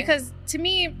 Absolutely. Because to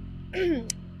me,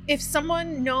 if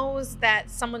someone knows that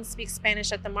someone speaks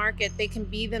Spanish at the market, they can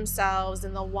be themselves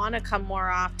and they'll want to come more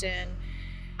often.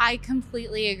 I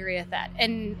completely agree with that.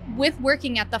 And with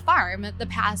working at the farm the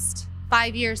past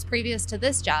 5 years previous to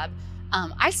this job,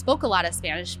 I spoke a lot of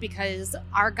Spanish because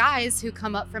our guys who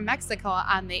come up from Mexico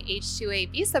on the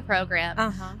H-2A visa program,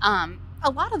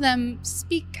 a lot of them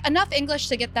speak enough English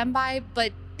to get them by,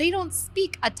 but they don't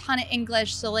speak a ton of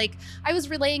English. So like I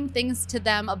was relaying things to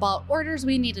them about orders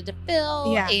we needed to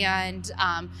fill and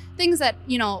things that,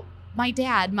 you know, my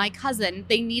dad, my cousin,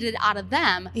 they needed out of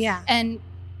them. Yeah. And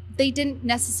they didn't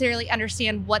necessarily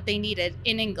understand what they needed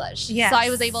in English. Yes. So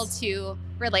I was able to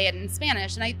relay it in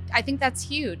Spanish. And I think that's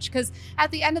huge because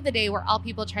at the end of the day, we're all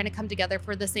people trying to come together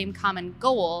for the same common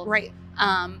goal. Right.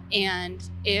 And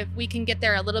if we can get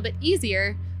there a little bit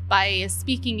easier by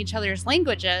speaking each other's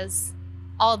languages,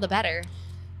 all the better.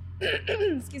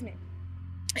 Excuse me.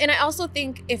 And I also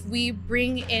think if we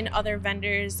bring in other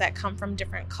vendors that come from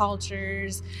different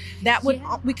cultures, that would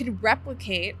we could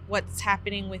replicate what's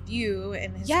happening with you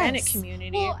in the Hispanic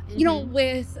community. Well, you know,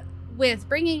 with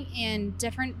bringing in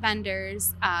different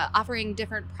vendors, offering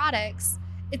different products,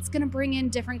 it's going to bring in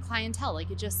different clientele, like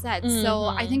you just said. So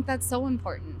I think that's so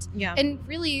important. Yeah. And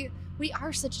really, we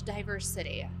are such a diverse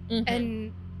city.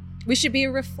 And we should be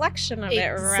a reflection of it,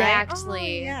 right?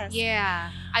 Exactly. Oh, yes.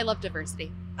 Yeah. I love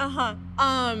diversity.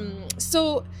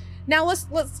 So now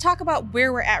let's talk about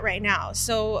where we're at right now.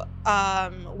 So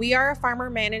we are a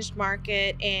farmer managed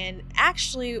market, and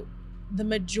actually the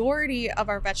majority of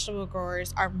our vegetable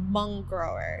growers are Hmong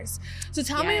growers. So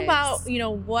tell me about, you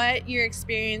know, what your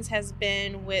experience has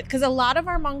been with, because a lot of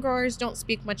our Hmong growers don't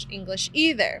speak much English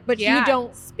either, but you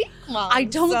don't speak Hmong. I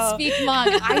don't speak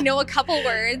Hmong. I know a couple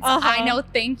words. I know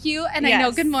thank you and I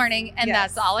know good morning, and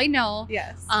that's all I know.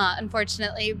 Yes.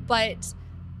 Unfortunately, but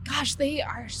gosh, they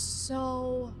are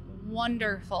so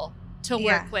wonderful to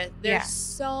work with. They're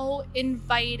so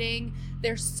inviting.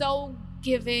 They're so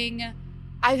giving.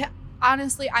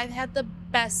 I've had the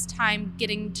best time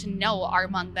getting to know our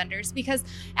Hmong vendors, because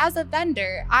as a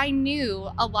vendor, I knew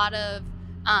a lot of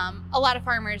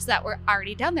farmers that were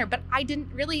already down there, but I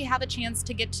didn't really have a chance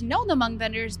to get to know the Hmong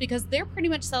vendors because they're pretty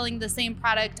much selling the same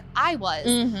product I was.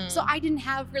 So I didn't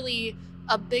have really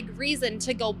a big reason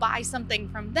to go buy something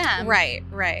from them. Right.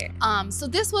 So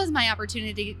this was my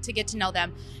opportunity to get to know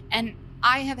them, and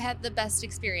I have had the best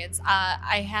experience.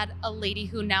 I had a lady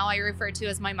who now I refer to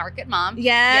as my market mom.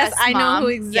 Yes, I know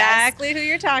exactly who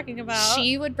you're talking about.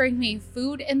 She would bring me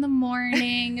food in the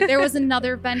morning. There was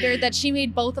another vendor that she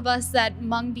made both of us that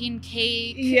mung bean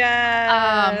cake.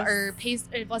 Yes. Or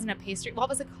pastry. It wasn't a pastry. What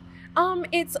was it called?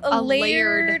 It's a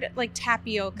layered like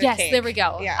tapioca cake. Yes, there we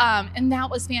go. Yeah. And that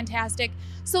was fantastic.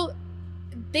 So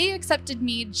they accepted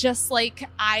me just like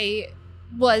I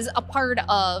was a part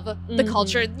of the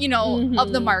culture, you know,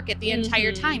 of the market the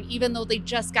entire time, even though they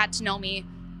just got to know me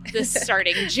this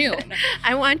starting June.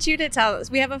 I want you to tell us.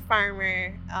 We have a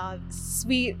farmer,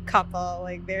 sweet couple,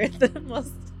 like they're the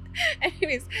most.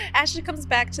 Anyways, Ashley comes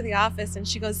back to the office and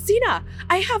she goes, Sina,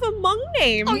 I have a Hmong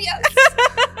name. Oh, yes.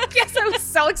 Yes, I was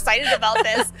so excited about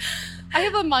this. I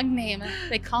have a Hmong name.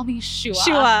 They call me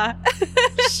Shua.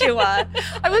 Shua.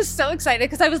 I was so excited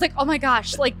because I was like, oh my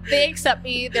gosh, like they accept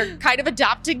me. They're kind of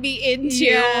adopting me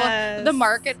into the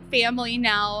market family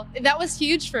now. That was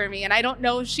huge for me. And I don't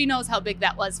know if she knows how big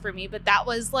that was for me, but that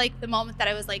was like the moment that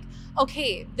I was like,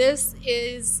 okay,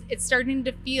 it's starting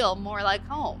to feel more like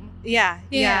home. Yeah.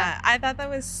 I thought that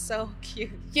was so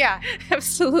cute. Yeah.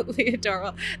 Absolutely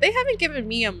adorable. They haven't given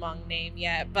me a Hmong name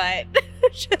yet, but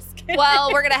just kidding.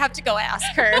 Well, we're going to have to go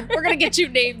ask her. We're going to get you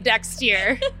named next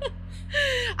year.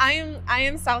 I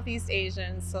am Southeast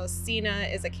Asian, so Sina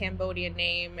is a Cambodian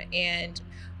name, and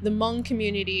the Hmong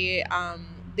community,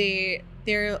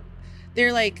 they're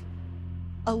like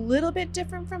a little bit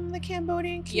different from the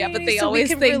Cambodian community. Yeah, but they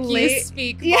always think you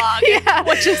speak Hmong,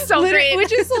 which is so great.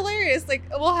 Which is hilarious. Like,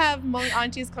 we'll have Hmong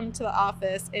aunties come to the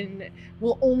office and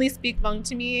will only speak Hmong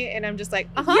to me, and I'm just like,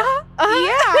 yeah.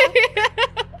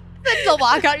 Then they'll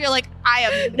walk out and you're like, I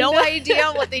have no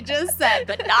idea what they just said,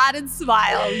 but nod and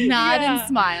smile.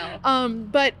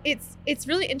 But it's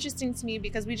really interesting to me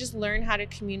because we just learn how to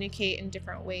communicate in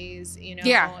different ways, you know?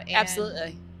 Yeah,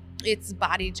 absolutely. It's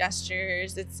body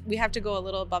gestures. We have to go a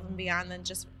little above and beyond than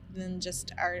just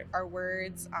our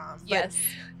words. But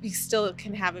we still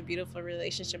can have a beautiful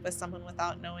relationship with someone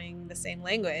without knowing the same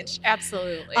language.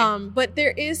 Absolutely. But there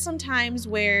is some times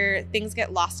where things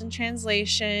get lost in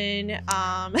translation.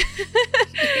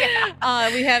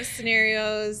 We have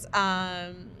scenarios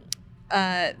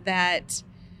that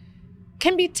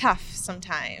can be tough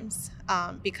sometimes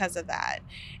because of that.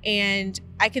 And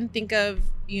I can think of,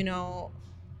 you know,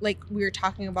 like we were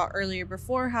talking about earlier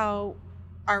before, how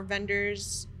our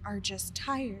vendors are just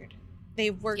tired.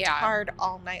 They've worked hard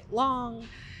all night long.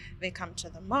 They come to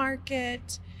the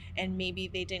market and maybe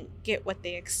they didn't get what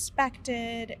they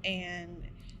expected. And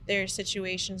there are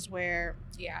situations where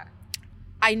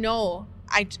I know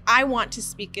I want to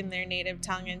speak in their native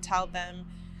tongue and tell them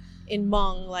in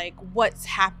Hmong, like, what's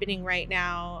happening right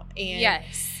now. And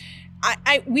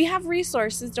we have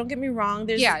resources, don't get me wrong.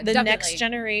 There's the definitely. Next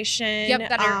generation.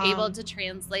 That are able to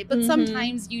translate. But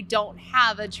sometimes you don't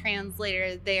have a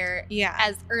translator there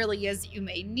as early as you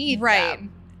may need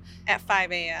them. At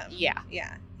 5 a.m. Yeah.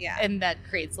 Yeah. And that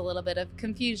creates a little bit of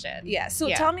confusion. Yeah. So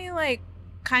tell me, like,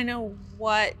 kind of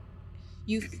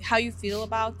how you feel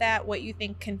about that, what you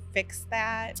think can fix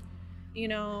that, you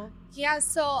know? Yeah,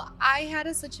 so I had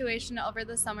a situation over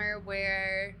the summer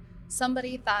where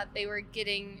somebody thought they were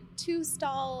getting 2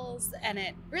 stalls and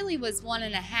it really was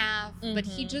 1.5, but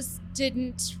he just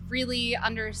didn't really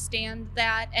understand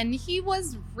that. And he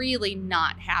was really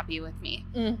not happy with me.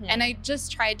 And I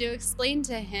just tried to explain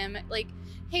to him, like,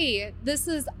 hey, this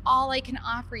is all I can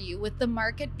offer you. With the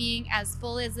market being as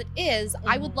full as it is,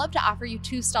 I would love to offer you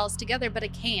 2 stalls together, but I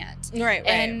can't. Right.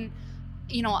 And,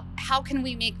 you know, how can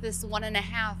we make this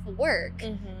 1.5 work?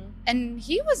 And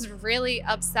he was really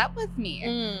upset with me.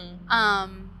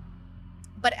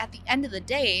 But at the end of the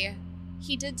day,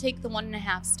 he did take the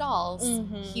 1.5 stalls.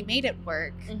 He made it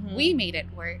work. We made it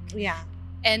work. Yeah.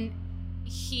 And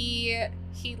he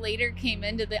later came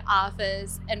into the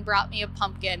office and brought me a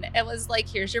pumpkin. It was like,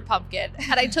 here's your pumpkin.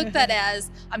 And I took that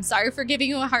as, I'm sorry for giving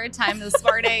you a hard time this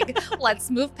morning. Let's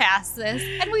move past this.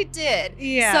 And we did.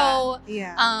 Yeah. So,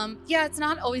 it's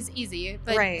not always easy,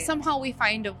 but somehow we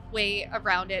find a way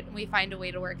around it and we find a way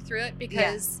to work through it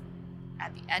because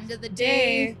at the end of the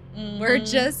day, we're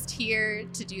just here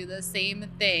to do the same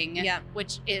thing,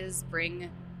 which is bring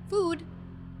food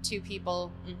to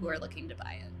people who are looking to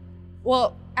buy it.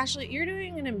 Well, actually, you're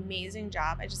doing an amazing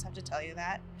job. I just have to tell you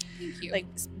that. Thank you. Like,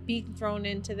 being thrown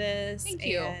into this. Thank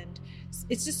you. And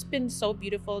it's just been so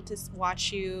beautiful to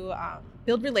watch you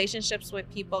build relationships with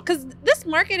people. Because this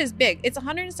market is big. It's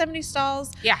 170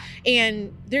 stalls. Yeah.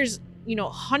 And there's, you know,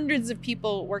 hundreds of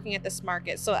people working at this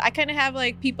market. So I kind of have,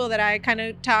 like, people that I kind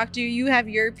of talk to. You have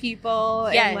your people.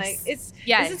 Yes. And, like, this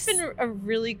has been a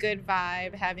really good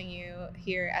vibe having you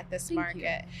here at this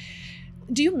market.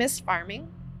 Do you miss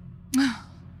farming?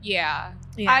 Yeah,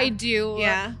 I do.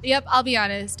 Yeah. Yep, I'll be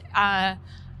honest. I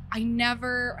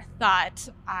never thought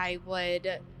I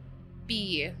would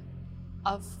be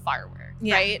a farmer,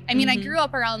 right? I mean, I grew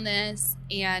up around this,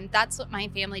 and that's what my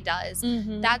family does.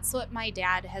 That's what my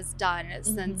dad has done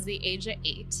since the age of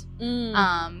 8.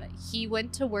 He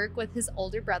went to work with his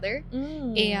older brother,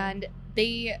 and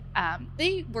they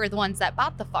were the ones that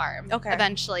bought the farm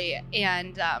eventually.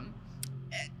 And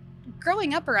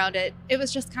growing up around it, it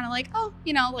was just kind of like, oh,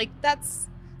 you know, like that's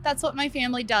what my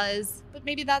family does, but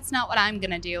maybe that's not what I'm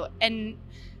gonna do. And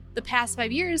the past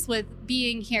 5 years with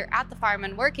being here at the farm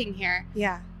and working here,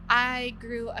 I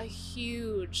grew a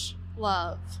huge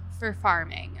love for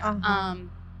farming.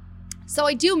 So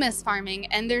I do miss farming,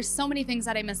 and there's so many things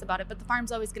that I miss about it, but the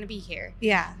farm's always gonna be here.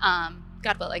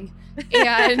 God willing.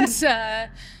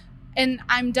 And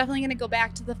I'm definitely going to go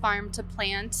back to the farm to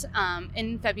plant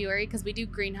in February because we do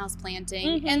greenhouse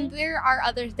planting. And there are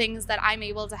other things that I'm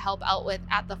able to help out with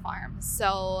at the farm.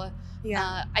 So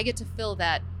I get to fill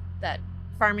that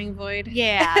farming void.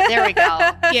 Yeah, there we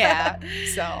go.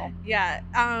 So. Yeah.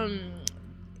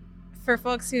 For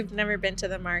folks who've never been to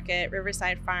the market,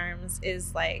 Riverside Farms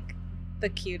is like the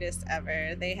cutest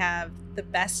ever. They have the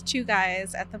best 2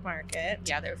 guys at the market.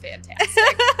 Yeah, they're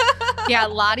fantastic.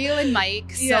 Ladio and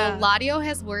Mike. So Ladio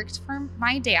has worked for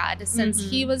my dad since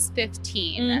he was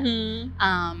 15.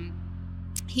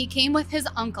 He came with his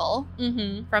uncle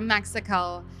from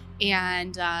Mexico.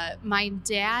 And my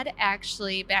dad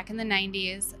actually, back in the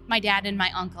 90s, my dad and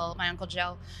my Uncle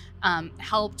Joe,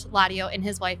 helped Ladio and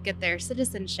his wife get their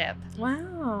citizenship.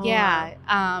 Wow. Yeah.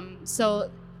 So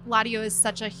Ladio is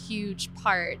such a huge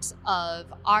part of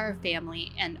our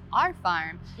family and our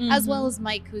farm, as well as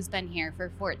Mike, who's been here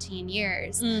for 14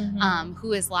 years,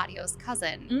 who is Ladio's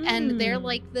cousin. And they're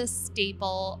like the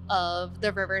staple of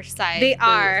the Riverside. They booth.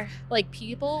 are. Like,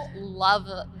 people love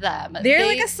them. They're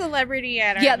like a celebrity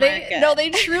at our market.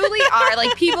 They truly are.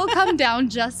 Like, people come down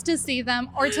just to see them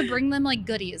or to bring them, like,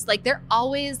 goodies. Like, they're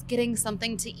always getting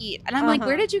something to eat. And I'm like,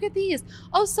 where did you get these?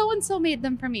 Oh, so-and-so made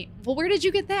them for me. Well, where did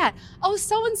you get that? Oh,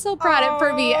 so-and-so brought it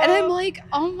for me. And I'm like,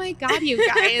 oh my God, you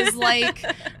guys, like,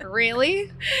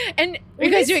 really? And are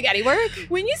you guys doing any work?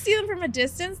 When you see them from a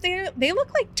distance, they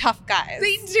look like tough guys.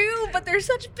 They do, but they're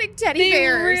such big teddy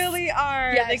bears. They really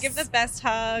are. Yes. They give the best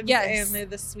hugs. And they're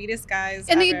the sweetest guys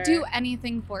and ever. They do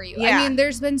anything for you. Yeah. I mean,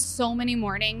 there's been so many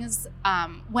mornings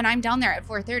when I'm down there at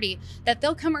 4:30 that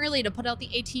they'll come early to put out the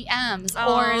ATMs,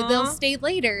 or they'll stay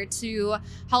later to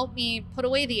help me put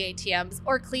away the ATMs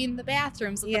or clean the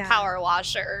bathrooms with the power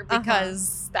washer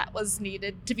because that was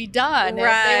needed to be done.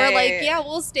 Right. And they were like, yeah,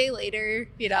 we'll stay later,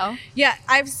 you know? Yeah,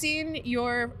 I've seen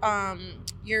your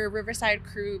Riverside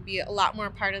crew be a lot more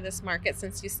part of this market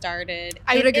since you started.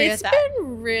 I would agree with that. It's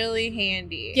been really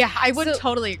handy. Yeah, I would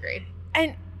totally agree.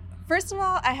 And first of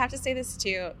all, I have to say this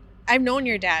too. I've known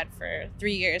your dad for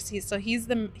 3 years.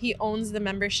 He owns the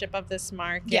membership of this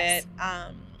market. Yes.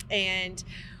 And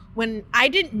when I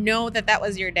didn't know that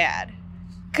was your dad,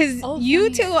 because you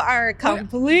two are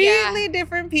completely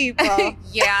different people.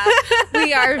 Yeah,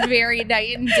 we are very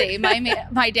night and day.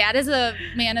 My dad is a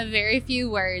man of very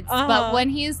few words, but when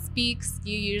he speaks,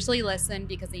 you usually listen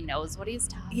because he knows what he's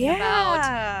talking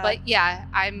about. But yeah,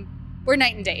 we're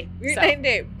night and day. We're night and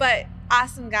day, but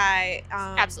awesome guy.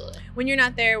 Absolutely. When you're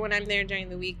not there, when I'm there during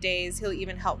the weekdays, he'll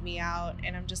even help me out,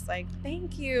 and I'm just like,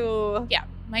 thank you. Yeah,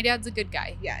 my dad's a good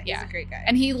guy. Yeah, he's a great guy,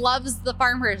 and he loves the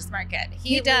farmers market.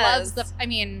 He does. Loves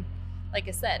like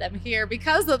I said, I'm here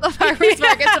because of the farmers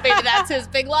market, so maybe that's his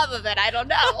big love of it. I don't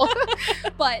know,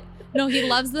 but no, he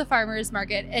loves the farmers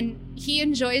market, and he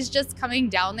enjoys just coming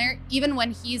down there, even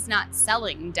when he's not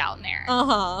selling down there.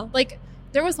 Like,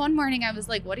 there was one morning I was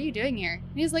like, what are you doing here?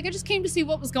 And he's like, I just came to see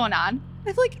what was going on.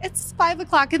 I'm like, it's 5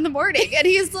 o'clock in the morning. And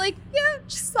he's like, yeah,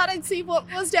 just thought I'd see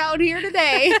what was down here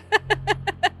today.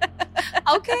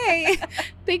 Okay,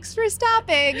 thanks for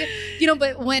stopping.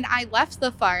 But when I left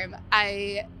the farm,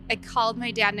 I called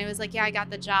my dad and I was like, yeah, I got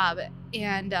the job.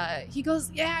 And he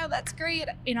goes, yeah, that's great.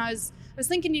 I was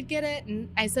thinking you'd get it. And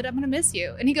I said, I'm going to miss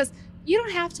you. And he goes, you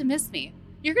don't have to miss me.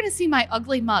 You're going to see my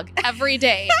ugly mug every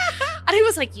day. And I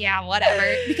was like, yeah, whatever.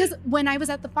 Because when I was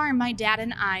at the farm, my dad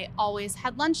and I always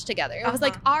had lunch together. It was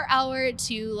like our hour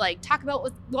to like talk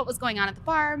about what was going on at the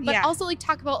farm, but also like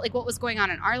talk about like what was going on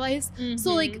in our lives.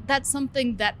 So like that's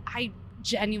something that I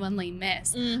genuinely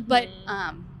miss. But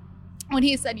when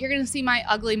he said, you're going to see my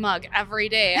ugly mug every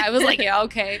day, I was like, yeah,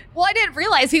 okay. Well, I didn't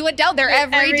realize he went down there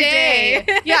every day.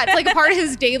 Yeah, it's like a part of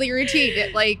his daily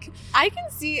routine. I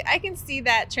can see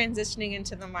that transitioning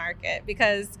into the market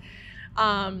because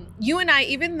you and I,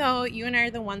 even though you and I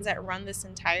are the ones that run this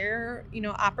entire,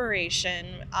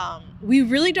 operation, we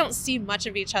really don't see much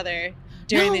of each other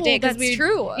during the day. That's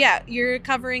true. Yeah, you're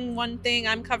covering one thing,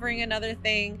 I'm covering another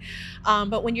thing.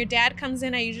 But when your dad comes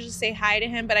in, I usually just say hi to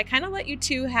him, but I kind of let you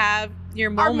two have your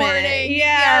moment.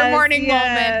 Our morning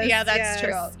moment. Yeah, that's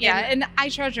true. Yeah, and I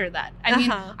treasure that. I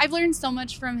mean, I've learned so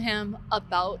much from him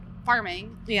about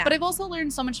farming, but I've also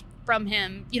learned so much from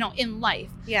him, in life.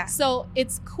 Yeah. So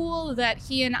it's cool that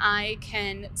he and I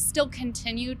can still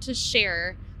continue to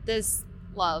share this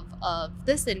love of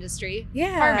this industry,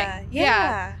 farming.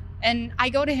 Yeah. And I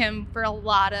go to him for a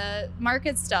lot of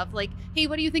market stuff, like, hey,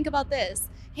 what do you think about this?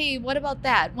 Hey, what about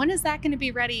that? When is that going to be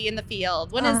ready in the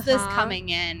field? When is this coming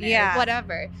in? Or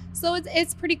whatever. So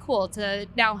it's pretty cool to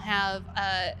now have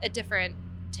a different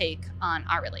take on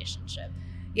our relationship.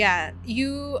 Yeah,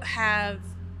 you have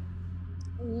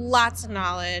lots of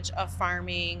knowledge of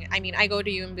farming. I mean, I go to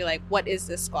you and be like, what is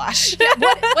this squash?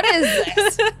 What is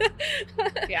this?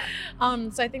 Yeah.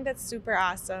 So I think that's super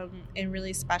awesome and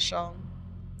really special.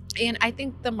 And I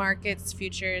think the market's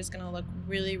future is going to look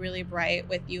really, really bright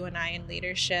with you and I in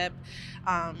leadership.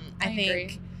 I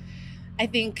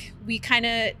think we kind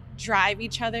of drive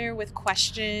each other with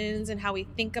questions and how we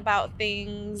think about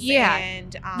things. Yeah.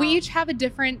 And we each have a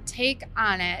different take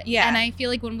on it. Yeah. And I feel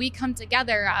like when we come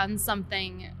together on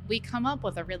something, we come up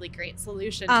with a really great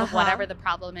solution to whatever the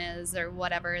problem is or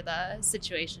whatever the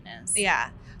situation is.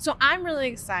 Yeah. So I'm really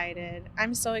excited.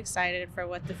 I'm so excited for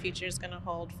what the future is going to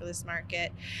hold for this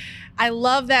market. I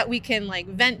love that we can like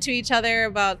vent to each other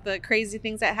about the crazy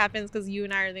things that happens because you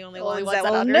and I are the only ones that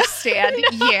will understand.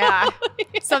 Yeah.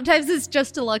 Sometimes it's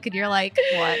just a look and you're like,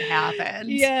 what happened?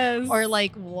 Yes. Or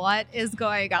like, what is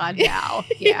going on now?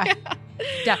 Yeah.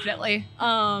 Definitely.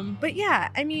 But yeah,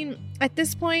 I mean, at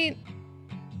this point,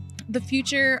 the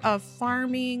future of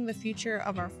farming, the future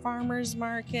of our farmers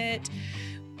market,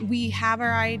 we have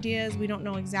our ideas. We don't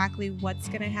know exactly what's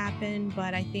going to happen,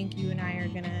 but I think you and I are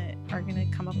gonna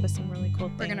come up with some really cool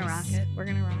things. We're gonna rock it. We're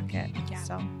gonna rock it. Yeah.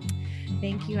 So,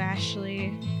 thank you,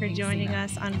 Ashley, for joining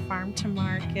us on Farm to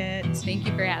Market. Thank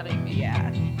you for having me.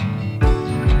 Yeah.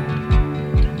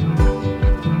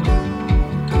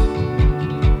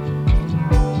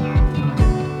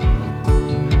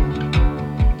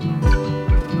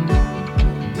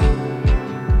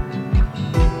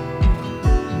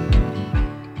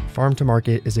 Farm to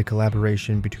Market is a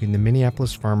collaboration between the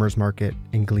Minneapolis Farmers Market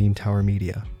and Gleam Tower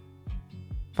Media.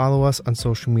 Follow us on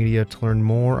social media to learn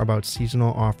more about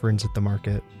seasonal offerings at the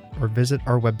market, or visit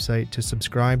our website to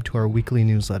subscribe to our weekly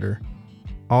newsletter.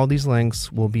 All these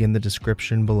links will be in the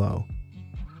description below.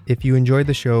 If you enjoyed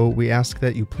the show, we ask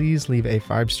that you please leave a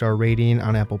 5-star rating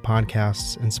on Apple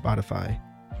Podcasts and Spotify.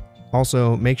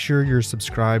 Also, make sure you're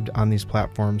subscribed on these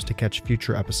platforms to catch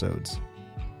future episodes.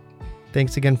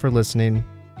 Thanks again for listening,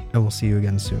 and we'll see you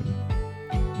again soon.